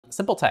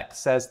Simple Tech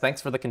says,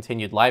 thanks for the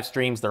continued live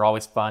streams. They're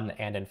always fun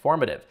and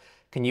informative.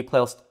 Can you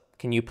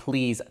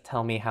please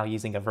tell me how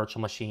using a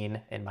virtual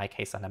machine, in my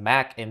case on a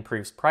Mac,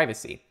 improves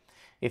privacy?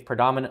 If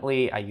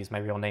predominantly I use my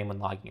real name when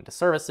logging into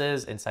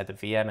services inside the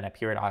VM and I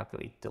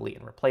periodically delete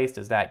and replace,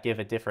 does that give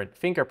a different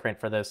fingerprint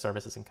for those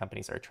services and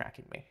companies that are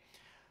tracking me?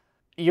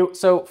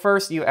 So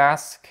first you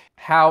ask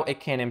how it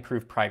can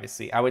improve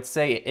privacy. I would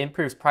say it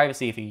improves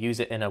privacy if you use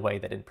it in a way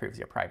that improves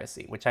your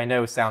privacy, which I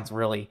know sounds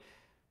really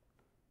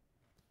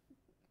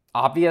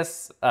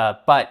obvious,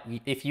 but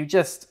if you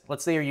just,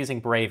 let's say you're using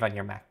Brave on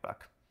your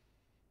MacBook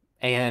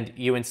and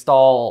you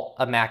install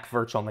a Mac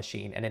virtual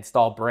machine and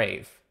install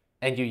Brave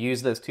and you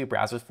use those two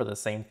browsers for the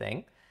same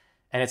thing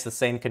and it's the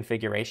same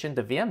configuration,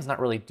 the VM's not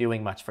really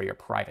doing much for your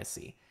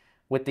privacy.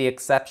 With the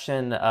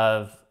exception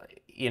of,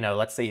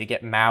 let's say you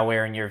get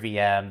malware in your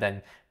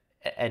VM,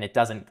 and it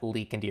doesn't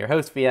leak into your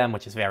host VM,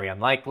 which is very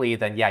unlikely,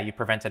 then yeah, you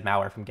prevented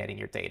malware from getting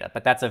your data.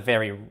 But that's a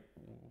very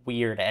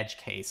weird edge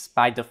case.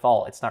 By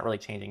default, it's not really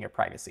changing your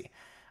privacy.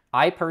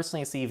 I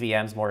personally see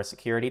VMs more as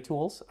security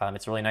tools.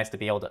 It's really nice to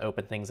be able to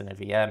open things in a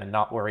VM and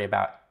not worry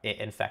about it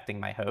infecting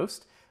my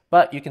host.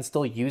 But you can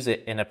still use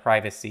it in a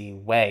privacy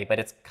way, but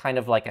it's kind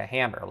of like a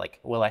hammer. Like,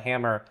 will a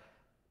hammer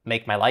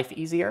make my life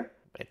easier?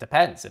 It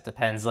depends. It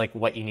depends like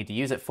what you need to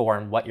use it for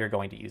and what you're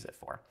going to use it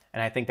for.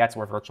 And I think that's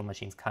where virtual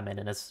machines come in,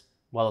 and as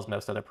well as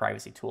most other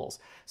privacy tools.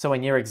 So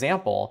in your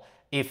example,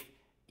 if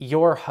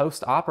your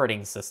host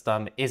operating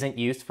system isn't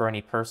used for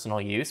any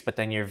personal use, but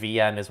then your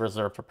VM is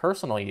reserved for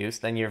personal use,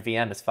 then your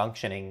VM is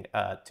functioning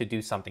to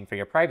do something for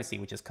your privacy,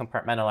 which is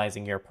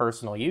compartmentalizing your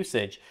personal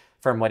usage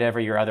from whatever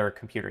your other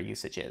computer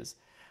usage is.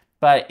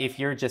 But if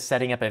you're just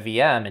setting up a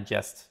VM and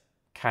just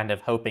kind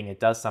of hoping it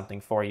does something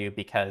for you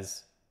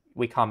because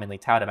we commonly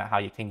tout about how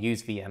you can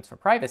use VMs for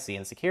privacy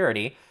and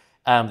security,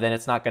 then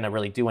it's not going to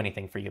really do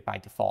anything for you by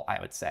default, I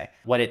would say.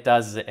 What it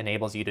does is it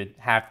enables you to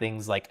have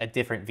things like a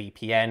different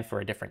VPN for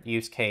a different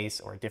use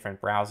case or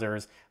different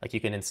browsers. Like you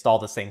can install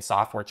the same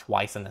software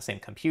twice on the same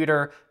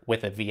computer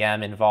with a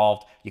VM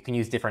involved. You can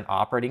use different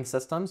operating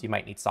systems. You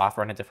might need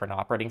software on a different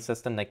operating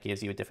system that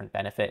gives you a different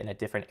benefit in a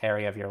different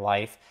area of your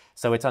life.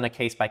 So it's on a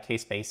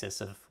case-by-case basis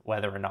of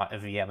whether or not a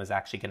VM is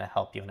actually going to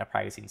help you in a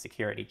privacy and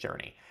security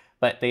journey.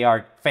 But they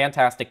are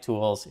fantastic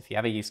tools. If you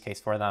have a use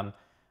case for them,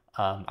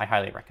 I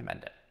highly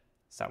recommend it.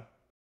 So,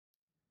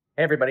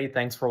 hey everybody,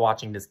 thanks for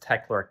watching this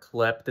Techlore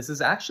clip. This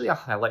is actually a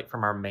highlight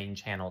from our main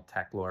channel,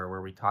 Techlore,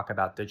 where we talk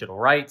about digital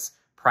rights,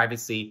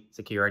 privacy,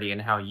 security, and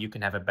how you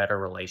can have a better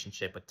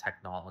relationship with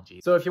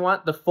technology. So if you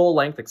want the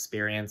full-length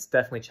experience,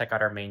 definitely check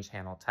out our main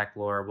channel,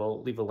 Techlore.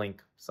 We'll leave a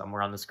link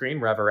somewhere on the screen,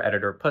 wherever our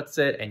editor puts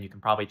it, and you can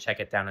probably check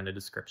it down in the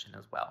description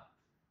as well.